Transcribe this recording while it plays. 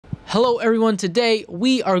Hello everyone, today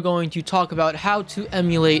we are going to talk about how to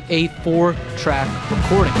emulate a 4-track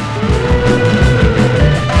recording.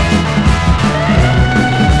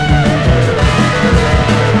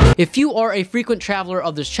 If you are a frequent traveler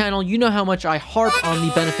of this channel, you know how much I harp on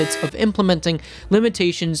the benefits of implementing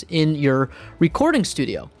limitations in your recording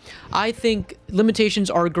studio. I think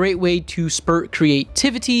limitations are a great way to spur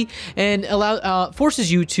creativity and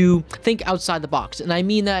forces you to think outside the box. And I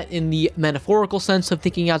mean that in the metaphorical sense of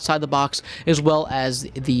thinking outside the box as well as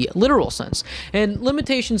the literal sense. And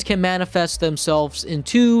limitations can manifest themselves in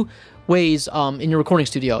two ways in your recording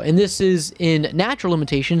studio, and this is in natural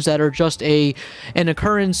limitations that are just an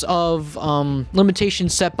occurrence of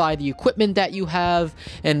limitations set by the equipment that you have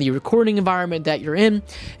and the recording environment that you're in.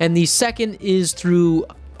 And the second is through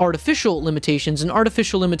artificial limitations, and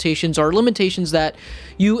artificial limitations are limitations that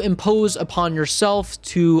you impose upon yourself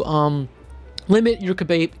to limit your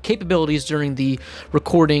capabilities during the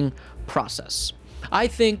recording process. I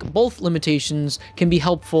think both limitations can be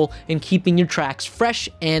helpful in keeping your tracks fresh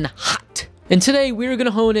and hot. And today we're going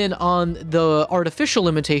to hone in on the artificial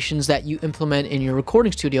limitations that you implement in your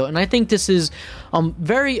recording studio. And I think this is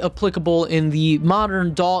very applicable in the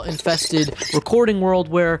modern DAW-infested recording world,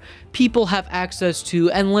 where people have access to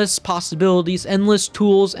endless possibilities, endless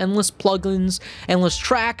tools, endless plugins, endless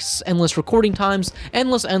tracks, endless recording times,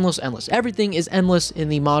 endless. Everything is endless in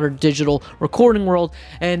the modern digital recording world.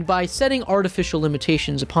 And by setting artificial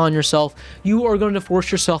limitations upon yourself, you are going to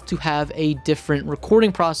force yourself to have a different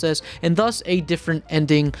recording process and thus a different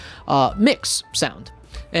ending mix sound.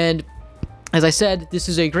 And as I said, this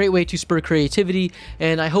is a great way to spur creativity,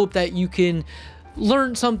 and I hope that you can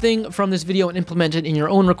learn something from this video and implement it in your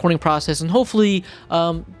own recording process, and hopefully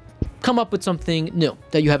come up with something new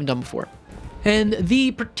that you haven't done before. And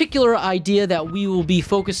the particular idea that we will be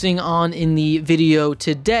focusing on in the video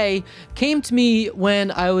today came to me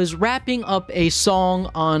when I was wrapping up a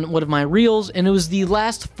song on one of my reels, and it was the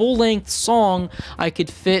last full-length song I could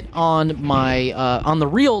fit on my on the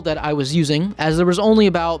reel that I was using, as there was only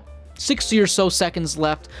about 60 or so seconds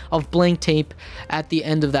left of blank tape at the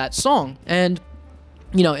end of that song. And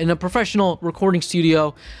you know, in a professional recording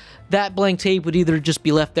studio, that blank tape would either just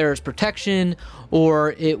be left there as protection,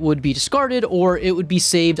 or it would be discarded, or it would be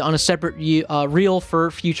saved on a separate reel for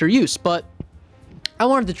future use. But I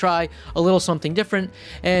wanted to try a little something different,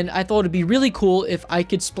 and I thought it'd be really cool if I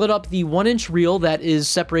could split up the 1-inch reel that is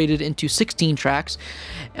separated into 16 tracks.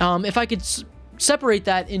 If I could separate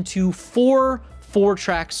that into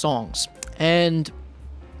 4-track songs, and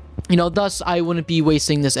you know, thus I wouldn't be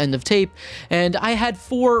wasting this end of tape. And I had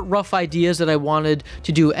 4 rough ideas that I wanted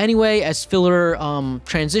to do anyway as filler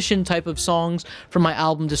transition type of songs from my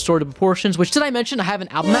album Distorted Proportions, which, did I mention I have an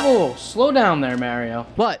album out? Whoa, slow down there, Mario.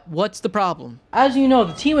 What? What's the problem? As you know,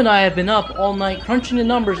 the team and I have been up all night crunching the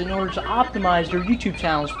numbers in order to optimize your YouTube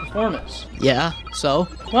channel's performance. Yeah, so?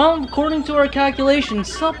 Well, according to our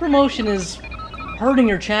calculations, self-promotion is hurting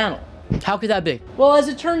your channel. How could that be? Well, as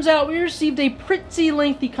it turns out, we received a pretty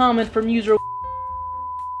lengthy comment from user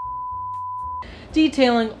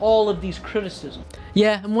detailing all of these criticisms.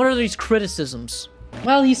 Yeah, and what are these criticisms?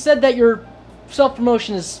 Well, he said that your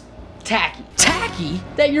self-promotion is tacky. Tacky?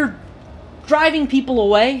 That you're driving people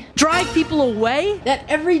away. Drive people away? That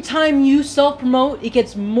every time you self-promote, it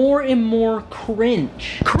gets more and more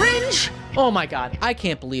cringe. Cringe? Oh my god, I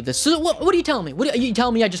can't believe this. So what are you telling me? Are you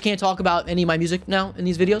telling me I just can't talk about any of my music now in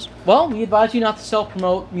these videos? Well, we advise you not to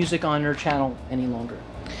self-promote music on your channel any longer.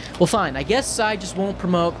 Well, fine. I guess I just won't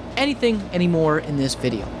promote anything anymore in this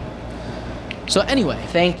video. So anyway,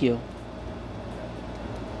 thank you.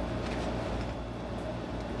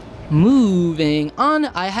 Moving on,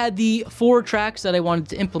 I had the 4 tracks that I wanted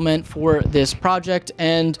to implement for this project,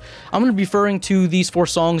 and I'm going to be referring to these 4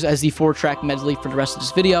 songs as the 4-track medley for the rest of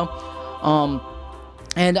this video.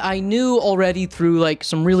 And I knew already through like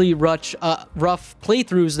some really rough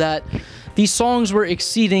playthroughs that these songs were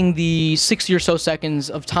exceeding the 60 or so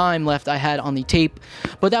seconds of time left I had on the tape,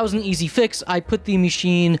 but that was an easy fix. I put the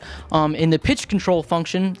machine in the pitch control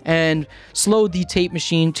function and slowed the tape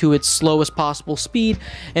machine to its slowest possible speed,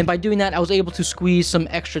 and by doing that I was able to squeeze some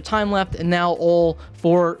extra time left, and now all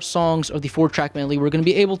 4 songs of the 4-track medley were going to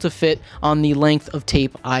be able to fit on the length of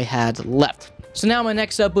tape I had left. So now my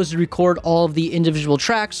next step was to record all of the individual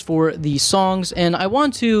tracks for these songs, and I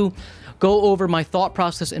want to go over my thought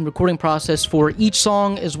process and recording process for each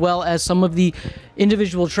song, as well as some of the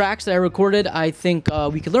individual tracks that I recorded. I think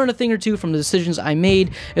we could learn a thing or two from the decisions I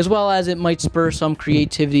made, as well as it might spur some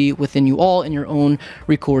creativity within you all in your own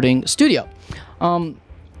recording studio.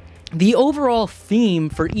 The overall theme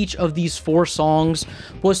for each of these 4 songs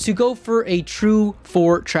was to go for a true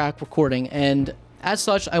 4-track recording, and As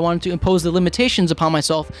such, I wanted to impose the limitations upon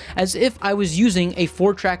myself as if I was using a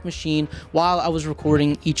 4-track machine while I was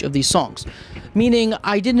recording each of these songs. Meaning,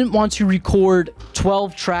 I didn't want to record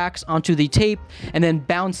 12 tracks onto the tape and then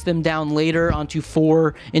bounce them down later onto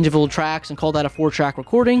 4 individual tracks and call that a 4-track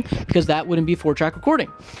recording, because that wouldn't be a 4-track recording.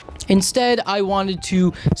 Instead, I wanted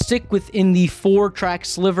to stick within the 4-track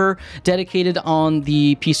sliver dedicated on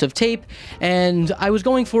the piece of tape, and I was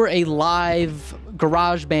going for a live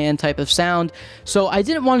garage band type of sound. So I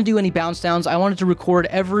didn't want to do any bounce downs. I wanted to record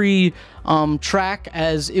every track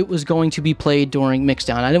as it was going to be played during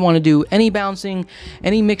Mixdown. I didn't want to do any bouncing,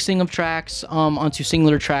 any mixing of tracks onto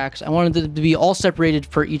singular tracks. I wanted it to be all separated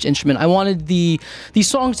for each instrument. I wanted these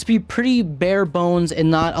songs to be pretty bare bones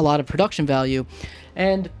and not a lot of production value.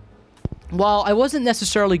 And while I wasn't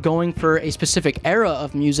necessarily going for a specific era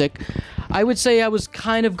of music, I would say I was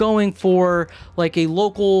kind of going for like a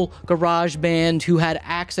local garage band who had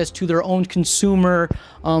access to their own consumer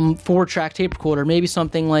 4-track tape recorder, maybe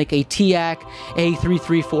something like a TIAC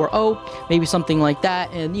A3340, maybe something like that.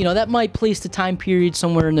 And you know, that might place the time period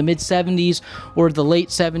somewhere in the mid 70s or the late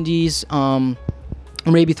 70s.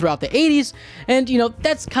 Or maybe throughout the 80s, and you know,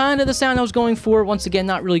 that's kind of the sound I was going for. Once again,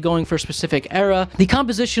 not really going for a specific era. The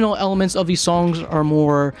compositional elements of these songs are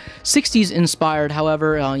more 60s inspired,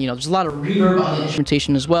 however, you know, there's a lot of reverb on the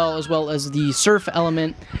instrumentation as well as the surf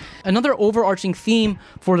element. Another overarching theme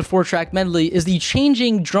for the 4-track medley is the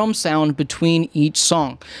changing drum sound between each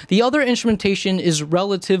song. The other instrumentation is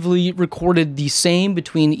relatively recorded the same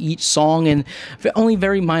between each song, and only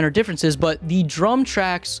very minor differences, but the drum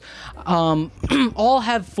tracks all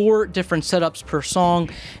have 4 different setups per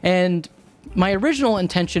song, and my original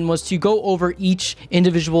intention was to go over each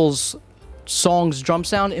individual's song's drum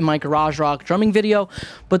sound in my garage rock drumming video,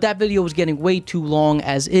 but that video was getting way too long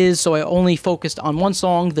as is, so I only focused on one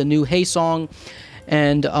song, the new Hey song,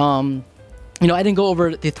 and you know, I didn't go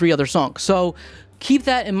over the 3 other songs. So keep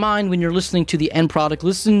that in mind when you're listening to the end product.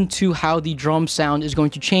 Listen to how the drum sound is going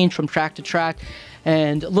to change from track to track,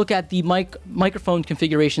 and look at the microphone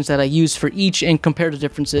configurations that I use for each and compare the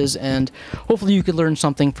differences, and hopefully you could learn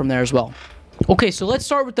something from there as well. Okay, so let's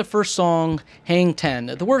start with the first song, Hang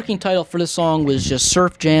 10. The working title for this song was just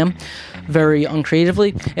Surf Jam, very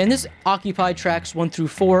uncreatively, and this occupied tracks 1 through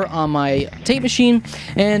 4 on my tape machine,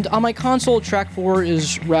 and on my console, track 4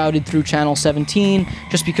 is routed through channel 17,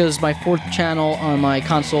 just because my 4th channel on my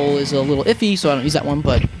console is a little iffy, so I don't use that one,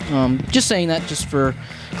 but just saying that just for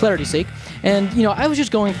clarity's sake. And, you know, I was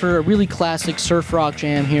just going for a really classic surf rock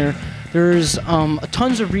jam here. There's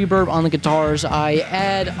tons of reverb on the guitars. I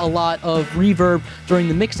add a lot of reverb during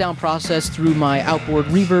the mixdown process through my outboard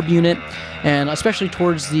reverb unit, and especially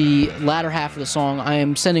towards the latter half of the song, I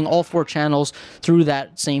am sending all 4 channels through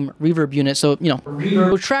that same reverb unit. So, you know,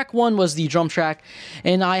 reverb. So track 1 was the drum track,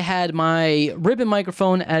 and I had my ribbon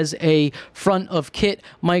microphone as a front of kit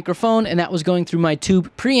microphone, and that was going through my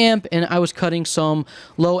tube preamp, and I was cutting some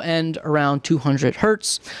low end around 200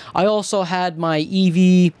 hertz. I also had my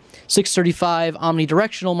EV 635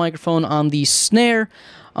 omnidirectional microphone on the snare,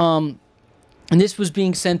 and this was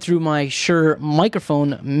being sent through my Shure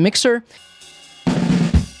microphone mixer.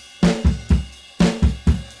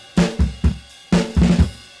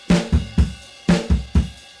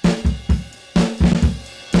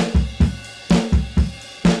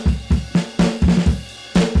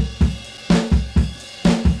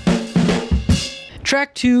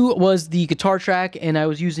 Track 2 was the guitar track, and I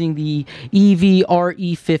was using the EV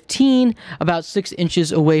RE15 about 6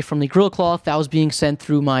 inches away from the grill cloth. That was being sent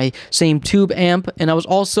through my same tube amp, and I was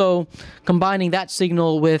also combining that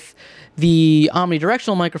signal with the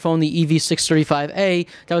omnidirectional microphone, the EV635A,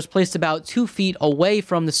 that was placed about 2 feet away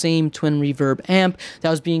from the same twin reverb amp. That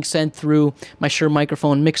was being sent through my Shure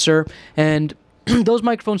microphone mixer, and those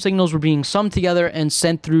microphone signals were being summed together and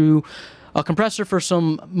sent through a compressor for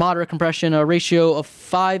some moderate compression, a ratio of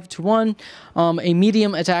 5:1, a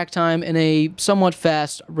medium attack time, and a somewhat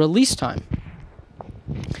fast release time.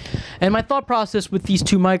 And my thought process with these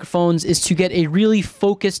 2 microphones is to get a really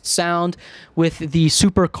focused sound with the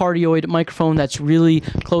super cardioid microphone that's really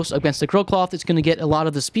close against the grill cloth. It's going to get a lot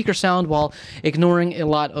of the speaker sound while ignoring a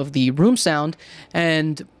lot of the room sound.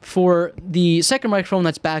 And for the second microphone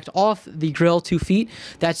that's backed off the grill 2 feet,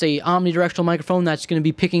 that's a omnidirectional microphone that's going to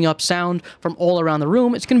be picking up sound from all around the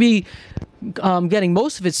room. It's going to be getting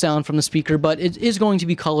most of its sound from the speaker, but it is going to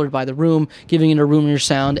be colored by the room, giving it a roomier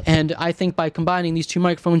sound. And I think by combining these 2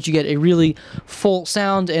 microphones, you get a really full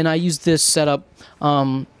sound, and I used this setup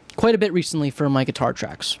quite a bit recently for my guitar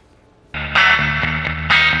tracks.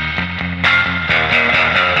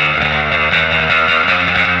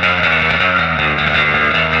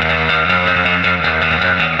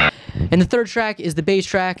 And the third track is the bass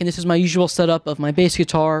track, and this is my usual setup of my bass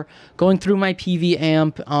guitar going through my PV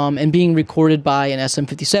amp and being recorded by an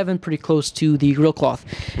SM57 pretty close to the grill cloth.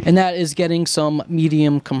 And that is getting some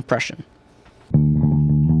medium compression.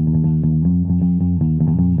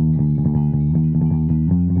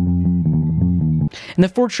 And the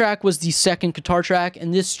fourth track was the second guitar track,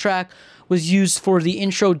 and this track was used for the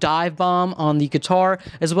intro dive bomb on the guitar,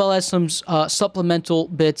 as well as some supplemental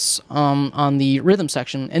bits on the rhythm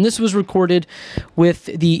section. And this was recorded with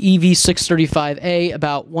the EV635A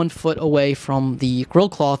about 1 foot away from the grill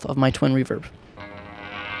cloth of my twin reverb.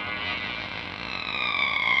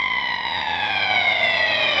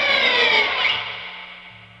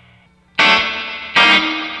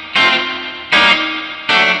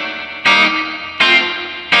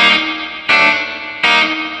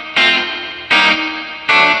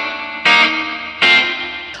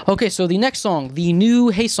 Okay, so the next song, the new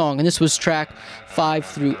Hey Song, and this was track 5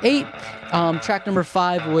 through 8. Track number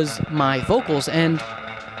 5 was my vocals, and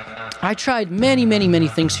I tried many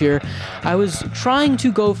things here. I was trying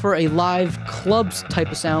to go for a live clubs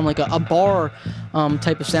type of sound, like a bar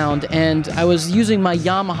type of sound, and I was using my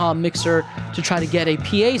Yamaha mixer to try to get a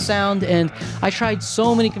PA sound, and I tried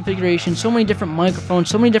so many configurations, so many different microphones,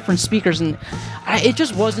 so many different speakers, and it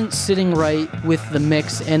just wasn't sitting right with the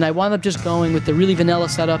mix, and I wound up just going with the really vanilla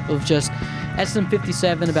setup of just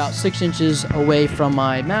SM57 about 6 inches away from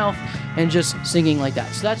my mouth and just singing like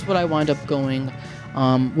that. So that's what I wound up going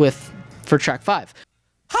with for track 5.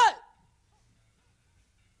 Hi!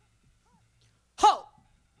 Ho!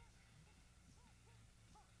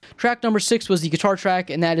 Track number 6 was the guitar track,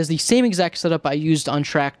 and that is the same exact setup I used on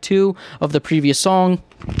track 2 of the previous song.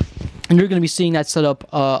 And you're going to be seeing that setup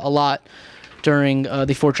a lot during the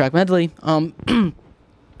 4-track medley.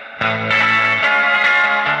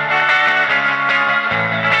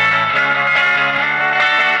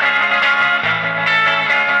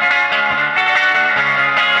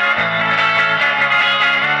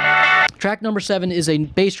 Track number 7 is a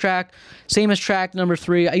bass track, same as track number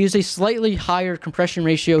 3. I used a slightly higher compression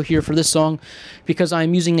ratio here for this song because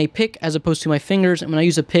I'm using a pick as opposed to my fingers, and when I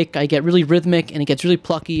use a pick, I get really rhythmic and it gets really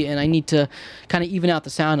plucky, and I need to kind of even out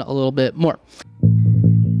the sound a little bit more.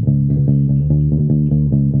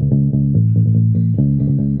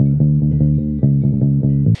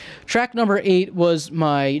 Track number 8 was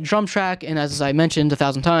my drum track, and as I mentioned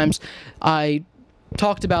 1,000 times, I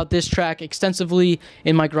talked about this track extensively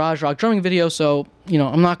in my garage rock drumming video, so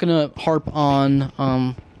I'm not gonna harp on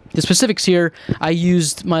the specifics here. I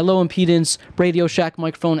used my low impedance Radio Shack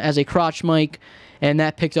microphone as a crotch mic, and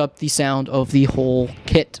that picked up the sound of the whole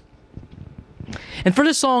kit. And for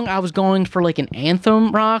this song, I was going for like an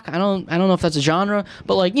anthem rock. I don't know if that's a genre,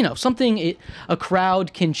 but like, something a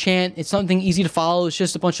crowd can chant. It's something easy to follow. It's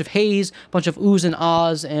just a bunch of haze, a bunch of oohs and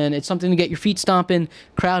ahs, and it's something to get your feet stomping,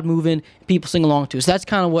 crowd moving, people sing along to. So that's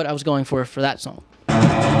kind of what I was going for that song.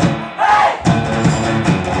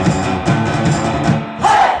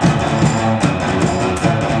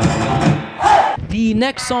 The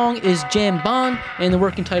next song is Jam Bon, and the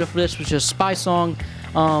working title for this was just Spy Song.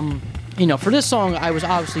 For this song, I was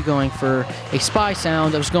obviously going for a spy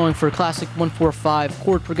sound. I was going for a classic 1-4-5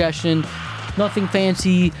 chord progression, nothing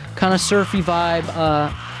fancy, kind of surfy vibe,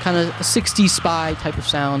 kind of a 60s spy type of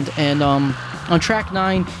sound. And on track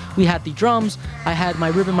 9, we had the drums. I had my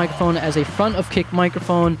ribbon microphone as a front of kick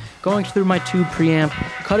microphone going through my tube preamp,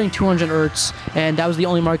 cutting 200 Hz, and that was the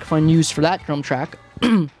only microphone used for that drum track.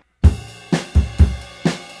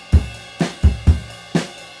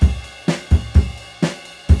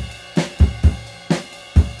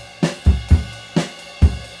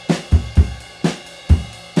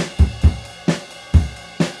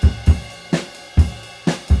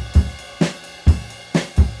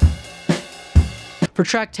 For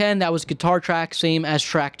track 10, that was guitar track, same as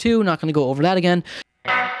track 2. Not going to go over that again.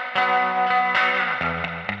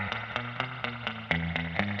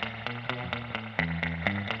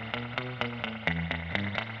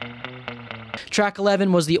 Track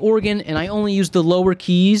 11 was the organ, and I only used the lower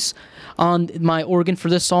keys on my organ for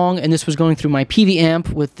this song, and this was going through my PV amp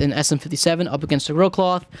with an SM57 up against a grill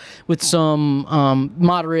cloth with some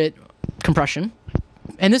moderate compression.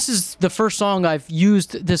 And this is the first song I've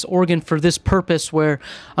used this organ for this purpose, where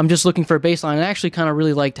I'm just looking for a bass line. I actually kind of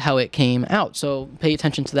really liked how it came out, so pay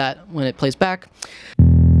attention to that when it plays back.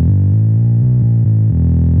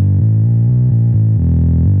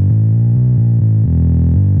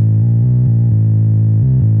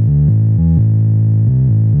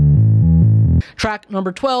 Track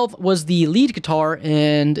number 12 was the lead guitar,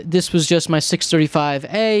 and this was just my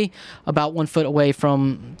 635A, about 1 foot away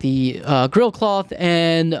from the grill cloth,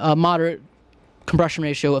 and a moderate compression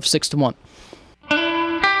ratio of 6:1.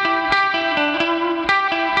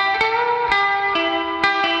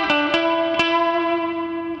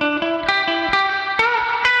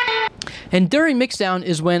 And during Mixdown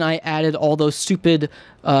is when I added all those stupid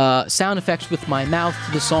sound effects with my mouth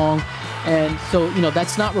to the song. And so, you know,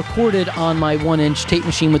 that's not recorded on my 1-inch tape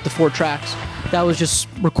machine with the 4 tracks. That was just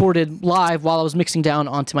recorded live while I was mixing down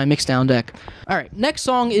onto my Mixdown deck. Alright, next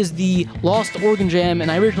song is the Lost Organ Jam, and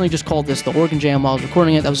I originally just called this the Organ Jam while I was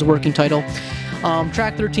recording it. That was the working title.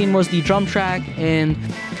 Track 13 was the drum track, and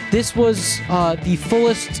this was the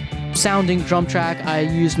fullest sounding drum track. I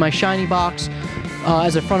used my Shiny Box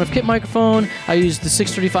as a front of kit microphone. I used the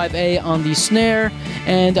 635A on the snare,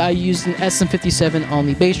 and I used an SM57 on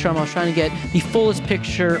the bass drum. I was trying to get the fullest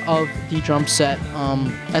picture of the drum set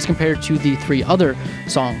as compared to the 3 other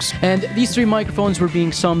songs. And these 3 microphones were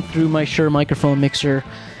being summed through my Shure microphone mixer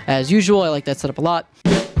as usual. I like that setup a lot.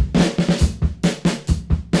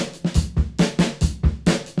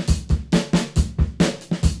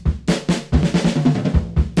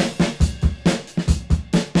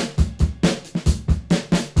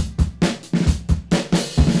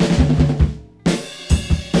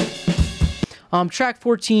 Track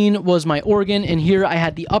 14 was my organ, and here I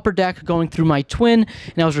had the upper deck going through my Twin,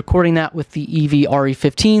 and I was recording that with the EV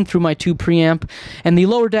RE15 through my tube preamp, and the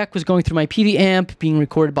lower deck was going through my PV amp, being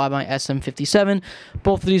recorded by my SM57.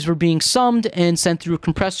 Both of these were being summed and sent through a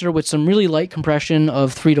compressor with some really light compression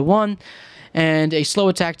of 3:1, and a slow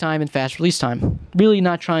attack time and fast release time. Really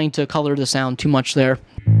not trying to color the sound too much there.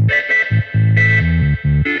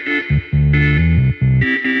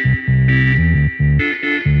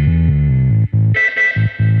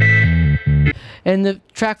 And the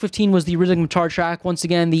track 15 was the rhythm guitar track. Once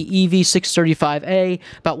again, the EV635A,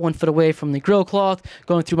 about 1 foot away from the grill cloth,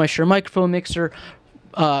 going through my Shure microphone mixer.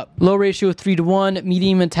 Low ratio of 3:1,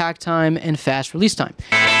 medium attack time, and fast release time.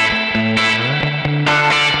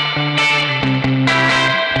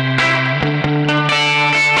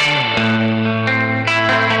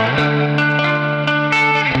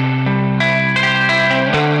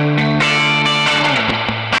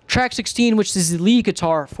 Track 16, which is the lead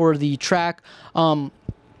guitar for the track,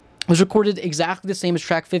 was recorded exactly the same as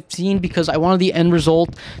track 15 because I wanted the end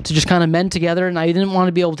result to just kind of mend together, and I didn't want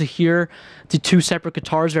to be able to hear the 2 separate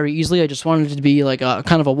guitars very easily. I just wanted it to be like a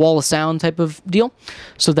kind of a wall of sound type of deal.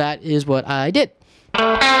 So that is what I did.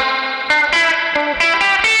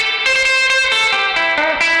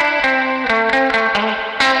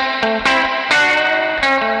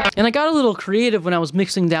 And I got a little creative when I was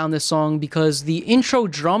mixing down this song because the intro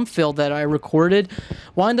drum fill that I recorded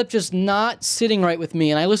wound up just not sitting right with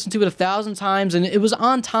me. And I listened to it 1,000 times, and it was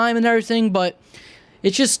on time and everything, but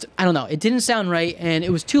it just, I don't know, it didn't sound right, and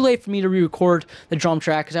it was too late for me to re-record the drum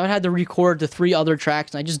track because I would have to record the 3 other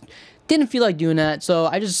tracks, and I just didn't feel like doing that. So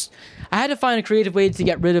I had to find a creative way to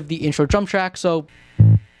get rid of the intro drum track, so...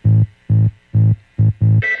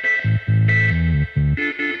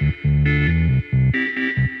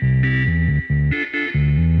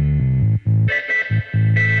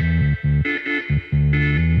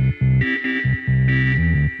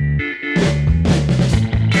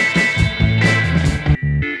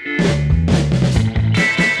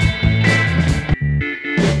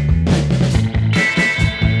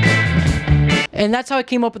 And that's how I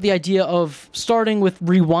came up with the idea of starting with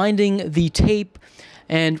rewinding the tape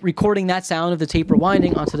and recording that sound of the tape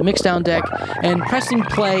rewinding onto the Mixdown deck and pressing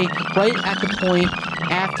play right at the point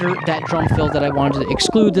after that drum fill that I wanted to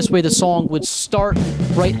exclude. This way the song would start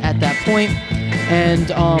right at that point. And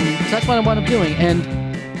so that's what I wound up doing. And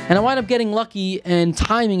I wound up getting lucky and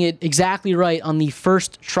timing it exactly right on the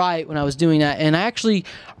first try when I was doing that. And I actually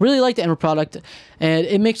really like the end product. And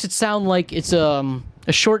it makes it sound like it's a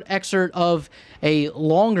short excerpt of a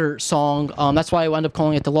longer song. That's why I wound up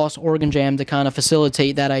calling it the Lost Organ Jam, to kind of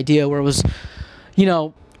facilitate that idea where it was, you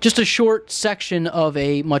know, just a short section of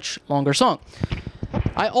a much longer song.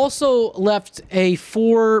 I also left a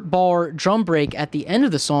 4-bar drum break at the end of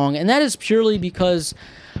the song, and that is purely because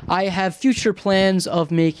I have future plans of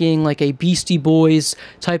making like a Beastie Boys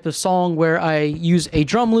type of song where I use a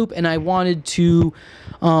drum loop, and I wanted to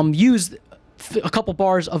use a couple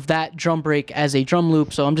bars of that drum break as a drum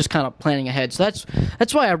loop, so I'm just kind of planning ahead. So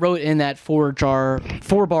that's why I wrote in that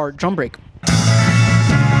 4-bar drum break.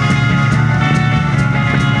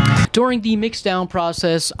 During the mixdown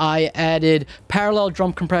process, I added parallel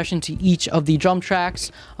drum compression to each of the drum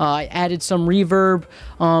tracks. I added some reverb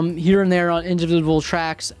here and there on individual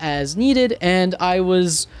tracks as needed, and I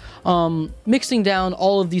was mixing down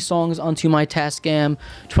all of these songs onto my Tascam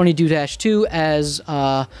 22-2 as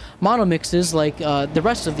mono mixes like the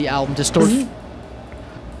rest of the album, Distortion.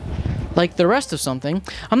 like the rest of something.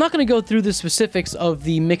 I'm not going to go through the specifics of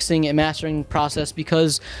the mixing and mastering process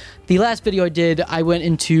because the last video I did, I went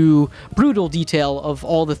into brutal detail of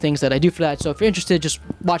all the things that I do for that. So if you're interested, just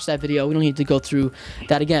watch that video. We don't need to go through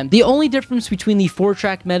that again. The only difference between the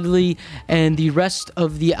 4-track medley and the rest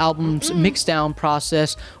of the album's mixdown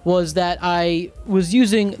process was that I was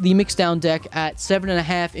using the mixdown deck at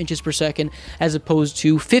 7.5 inches per second as opposed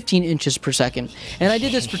to 15 inches per second. And I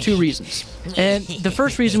did this for two reasons. And the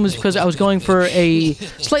first reason was because I was going for a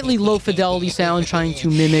slightly low fidelity sound, trying to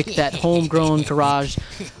mimic that homegrown garage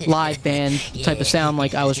live band type of sound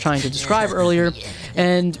like I was trying to describe earlier.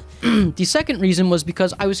 And the second reason was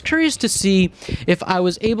because I was curious to see if I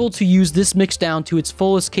was able to use this mixdown to its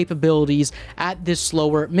fullest capabilities at this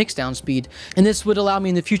slower mixdown speed. And this would allow me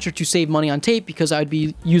in the future to save money on tape because I'd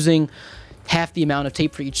be using half the amount of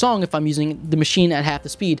tape for each song if I'm using the machine at half the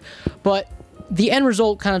speed. But the end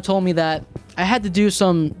result kind of told me that I had to do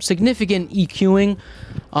some significant EQing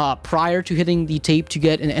prior to hitting the tape to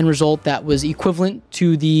get an end result that was equivalent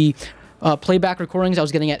to the playback recordings I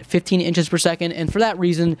was getting at 15 inches per second. And for that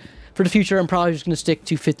reason, for the future, I'm probably just going to stick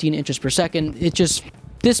to 15 inches per second. It just,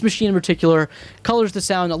 this machine in particular, colors the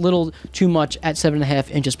sound a little too much at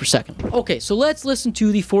 7.5 inches per second. Okay, so let's listen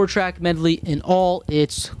to the 4-track medley in all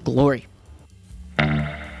its glory.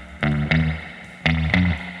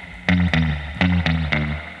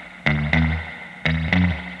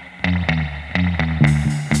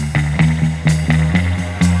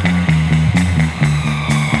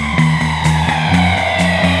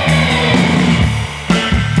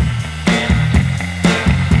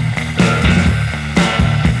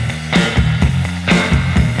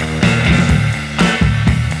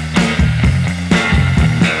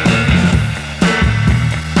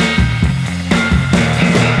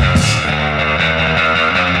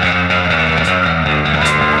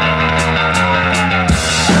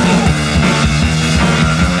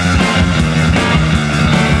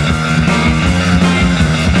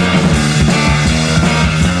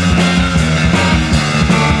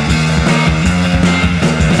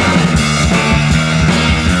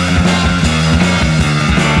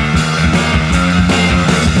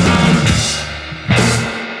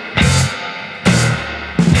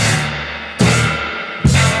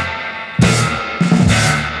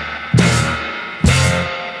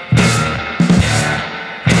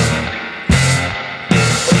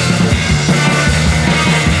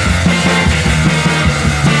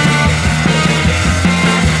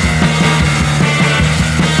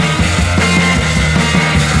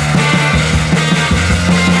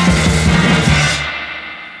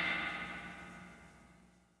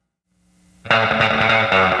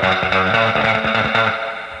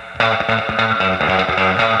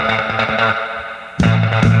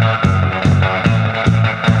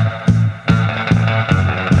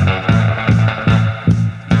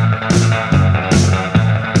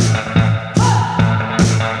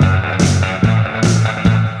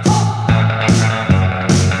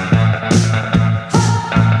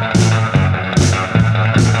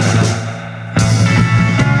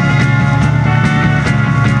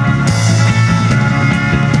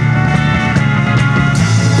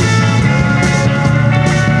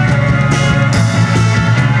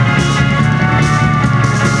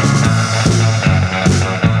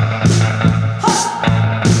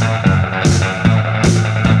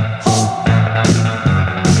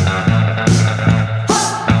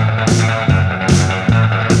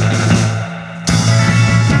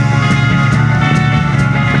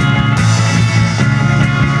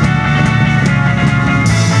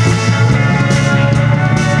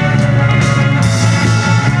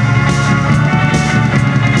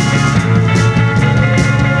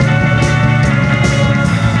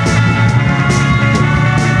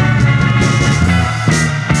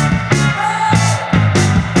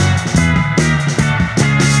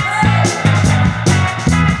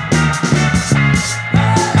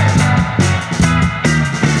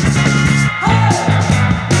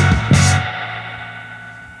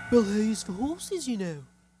 Well, who's for horses, you know?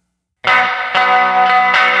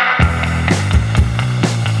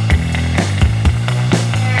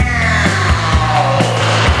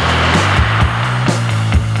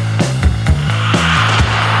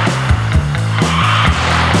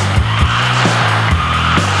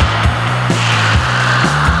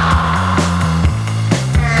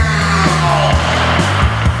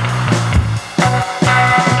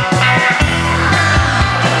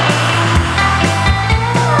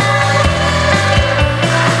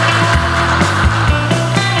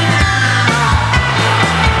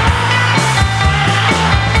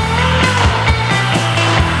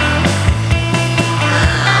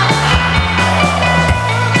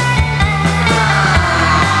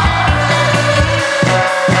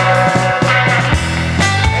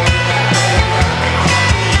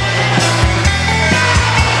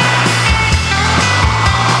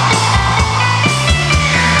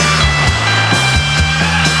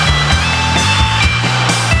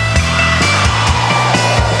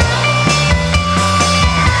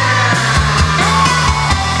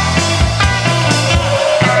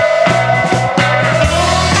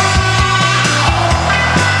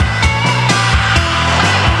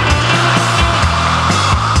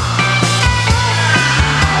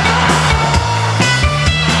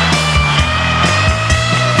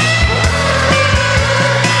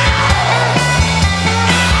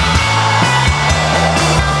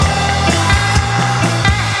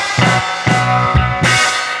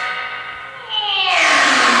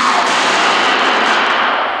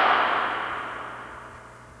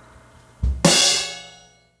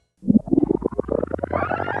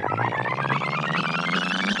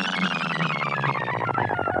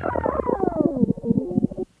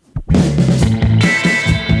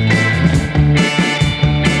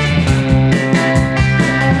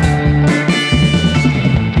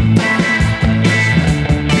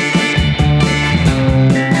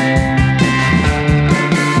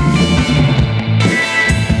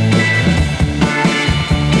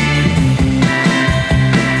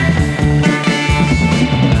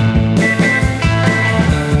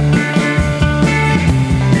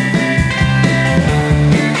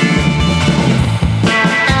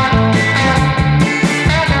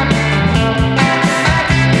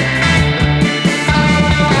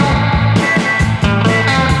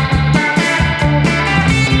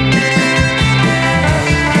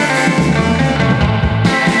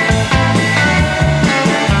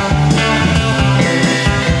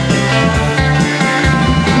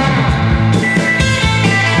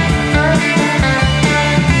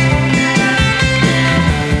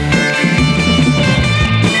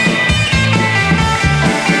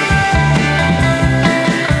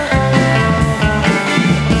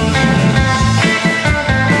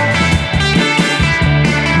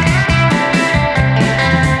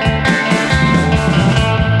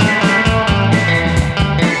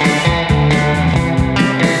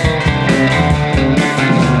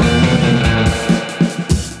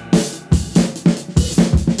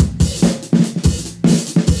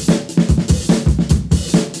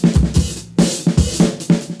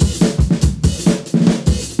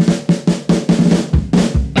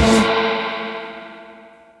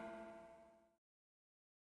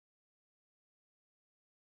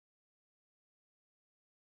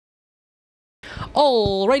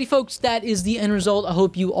 Alrighty folks, that is the end result. I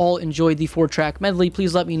hope you all enjoyed the 4-track medley.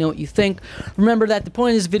 Please let me know what you think. Remember that the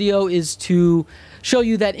point of this video is to show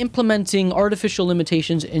you that implementing artificial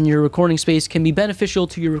limitations in your recording space can be beneficial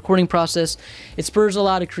to your recording process. It spurs a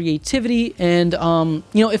lot of creativity, and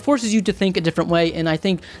you know, it forces you to think a different way, and I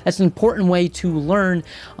think that's an important way to learn,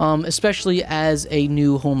 especially as a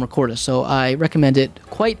new home recorder. So I recommend it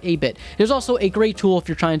quite a bit. There's also a great tool if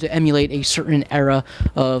you're trying to emulate a certain era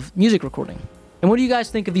of music recording. And what do you guys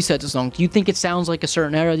think of these sets of songs? Do you think it sounds like a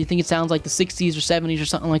certain era? Do you think it sounds like the 60s or 70s or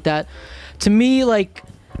something like that? To me, like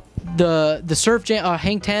the Surf Jam,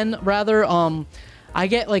 Hang 10 rather, I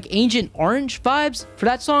get like Agent Orange vibes for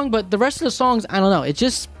that song, but the rest of the songs, I don't know. It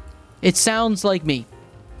sounds like me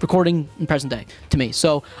recording in present day to me.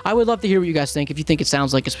 So I would love to hear what you guys think, if you think it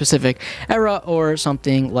sounds like a specific era or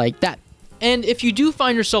something like that. And if you do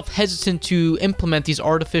find yourself hesitant to implement these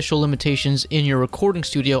artificial limitations in your recording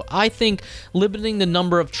studio, I think limiting the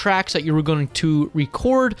number of tracks that you're going to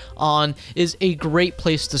record on is a great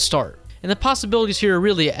place to start. And the possibilities here are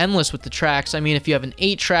really endless with the tracks. I mean, if you have an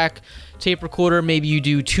 8-track tape recorder, maybe you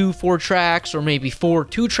do 2 4-tracks, or maybe 4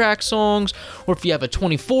 2-track songs. Or if you have a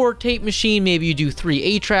 24 tape machine, maybe you do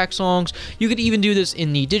 3 8-track songs. You could even do this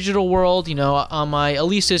in the digital world. You know, on my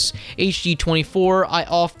Alesis HD24, I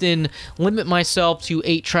often limit myself to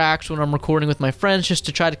 8 tracks when I'm recording with my friends, just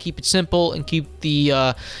to try to keep it simple and keep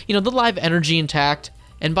the you know, the live energy intact.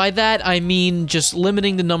 And by that, I mean just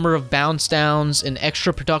limiting the number of bounce downs and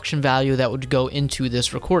extra production value that would go into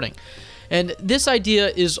this recording. And this idea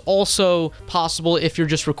is also possible if you're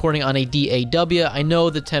just recording on a DAW. I know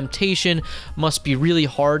the temptation must be really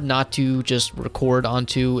hard not to just record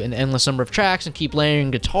onto an endless number of tracks and keep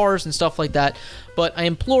layering guitars and stuff like that, but I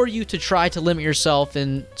implore you to try to limit yourself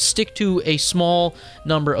and stick to a small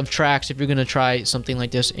number of tracks if you're going to try something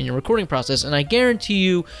like this in your recording process, and I guarantee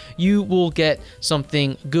you, you will get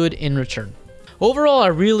something good in return. Overall, I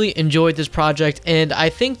really enjoyed this project, and I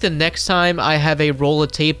think the next time I have a roll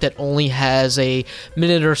of tape that only has a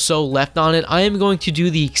minute or so left on it, I am going to do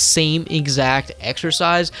the same exact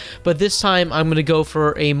exercise, but this time I'm going to go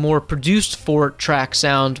for a more produced 4-track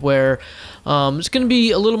sound where it's going to be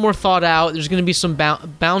a little more thought out. There's going to be some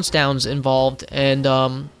bounce downs involved, and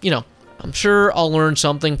you know, I'm sure I'll learn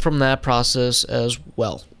something from that process as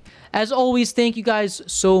well. As always, thank you guys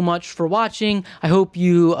so much for watching. I hope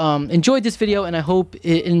you enjoyed this video, and I hope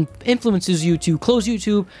it influences you to close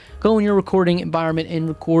YouTube, go in your recording environment, and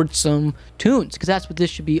record some tunes, because that's what this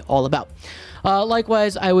should be all about.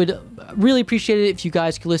 Likewise, I would really appreciate it if you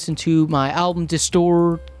guys could listen to my album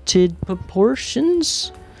Distorted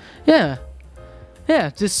Proportions. Yeah,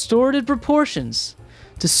 Distorted Proportions.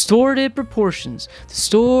 Distorted proportions,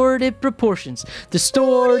 distorted proportions,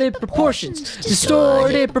 distorted proportions,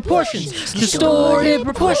 distorted proportions, distorted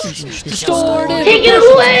proportions, distorted. Take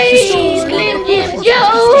it away, Slim Jim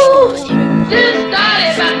Joe.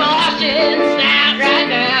 Distorted proportions, sound right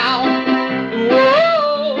now.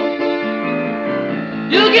 Whoa,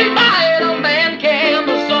 you can buy it on Bandcamp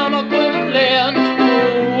or some equivalent.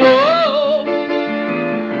 Whoa,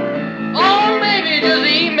 or maybe just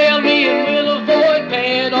email me and we'll avoid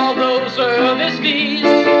paying all those service fees.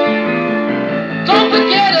 Don't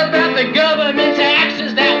forget about the government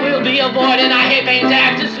taxes that will be avoided. I hate paying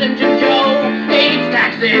taxes, Slim Jim Joe hates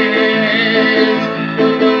taxes.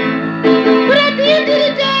 But at the end of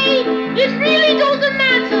the day, it really doesn't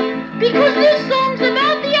matter, because this song's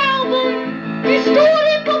about the album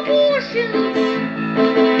Distorted Proportions.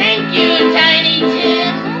 Thank you, Tiny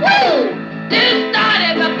Tim. Woo!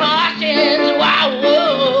 Distorted Proportions. Wow,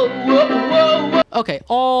 whoa, whoa, whoa, whoa. Okay,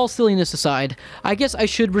 all silliness aside, I guess I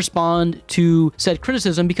should respond to said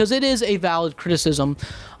criticism, because it is a valid criticism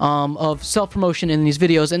of self-promotion in these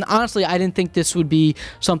videos, and honestly, I didn't think this would be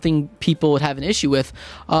something people would have an issue with,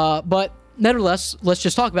 but nevertheless, let's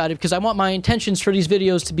just talk about it, because I want my intentions for these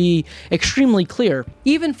videos to be extremely clear.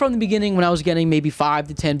 Even from the beginning, when I was getting maybe 5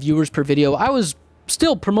 to 10 viewers per video, I was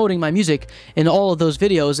still promoting my music in all of those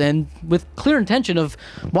videos, and with clear intention of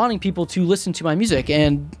wanting people to listen to my music,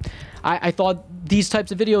 and I thought these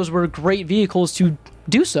types of videos were great vehicles to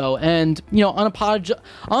do so, and, you know,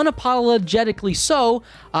 unapologetically so,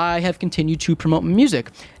 I have continued to promote my music.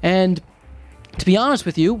 And to be honest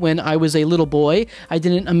with you, when I was a little boy, I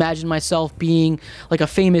didn't imagine myself being like a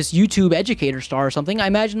famous YouTube educator star or something. I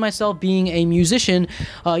imagined myself being a musician,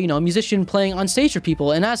 you know, a musician playing on stage for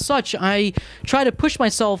people. And as such, I try to push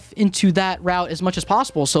myself into that route as much as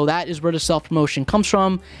possible. So that is where the self-promotion comes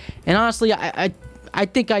from. And honestly, I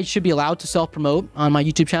think I should be allowed to self-promote on my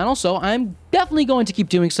YouTube channel. So I'm definitely going to keep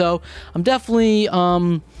doing so. I'm definitely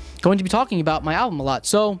going to be talking about my album a lot.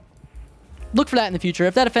 So look for that in the future.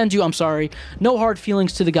 If that offends you, I'm sorry. No hard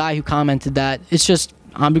feelings to the guy who commented that. It's just,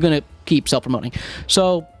 I'm going to keep self-promoting.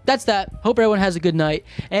 So that's that. Hope everyone has a good night.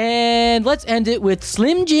 And let's end it with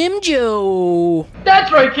Slim Jim Joe.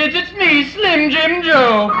 That's right, kids, it's me, Slim Jim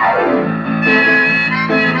Joe.